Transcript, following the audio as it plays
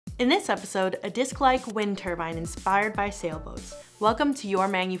In this episode, a disc-like wind turbine inspired by sailboats. Welcome to your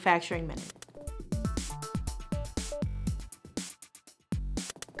Manufacturing Minute.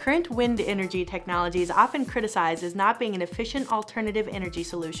 Current wind energy technology is often criticized as not being an efficient alternative energy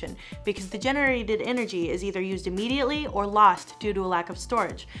solution because the generated energy is either used immediately or lost due to a lack of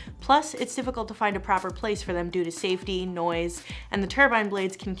storage. Plus, it's difficult to find a proper place for them due to safety, noise, and the turbine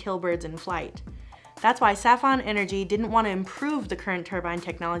blades can kill birds in flight. That's why Saphon Energy didn't want to improve the current turbine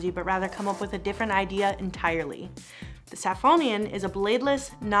technology, but rather come up with a different idea entirely. The Saphonian is a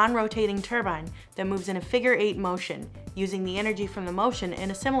bladeless, non-rotating turbine that moves in a figure-8 motion, using the energy from the motion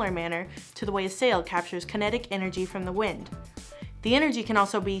in a similar manner to the way a sail captures kinetic energy from the wind. The energy can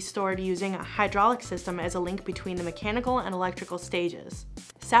also be stored using a hydraulic system as a link between the mechanical and electrical stages.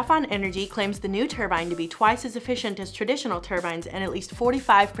 Saphon Energy claims the new turbine to be twice as efficient as traditional turbines and at least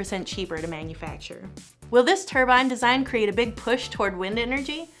 45% cheaper to manufacture. Will this turbine design create a big push toward wind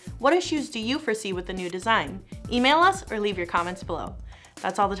energy? What issues do you foresee with the new design? Email us or leave your comments below.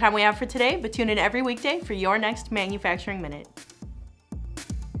 That's all the time we have for today, but tune in every weekday for your next Manufacturing Minute.